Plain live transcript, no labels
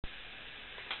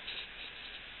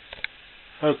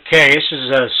Okay, this is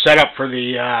a setup for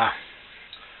the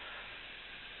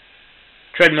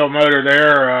treadmill motor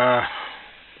there,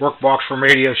 workbox from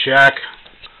Radio Shack.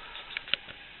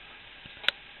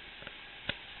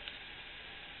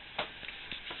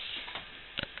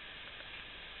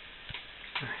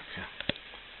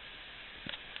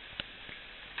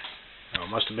 Oh,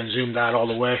 must have been zoomed out all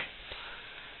the way.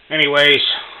 Anyways,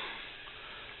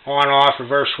 on, off,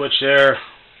 reverse switch there.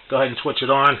 Go ahead and switch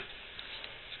it on.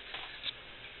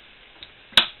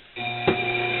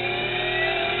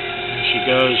 There she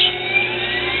goes.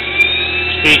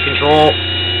 Speed control.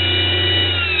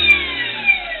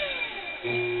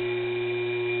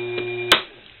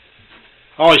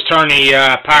 Always turn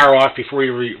the power off before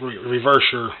you reverse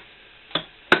your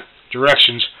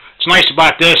directions. What's nice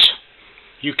about this,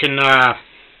 you can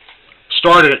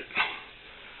start it,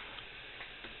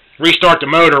 restart the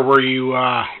motor where you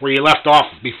left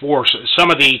off before. So some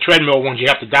of the treadmill ones you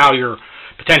have to dial your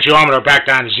potentiometer back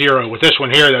down to 0. With this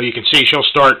one here, though, you can see she'll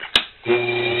start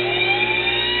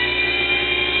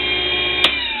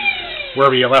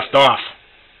wherever you left off,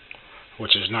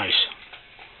 which is nice.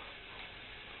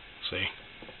 See?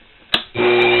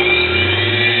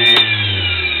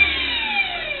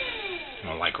 I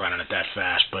don't like running it that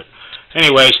fast, but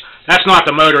anyways, that's not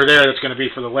the motor there that's going to be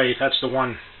for the lathe. That's the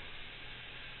one.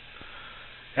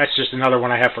 That's just another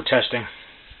one I have for testing.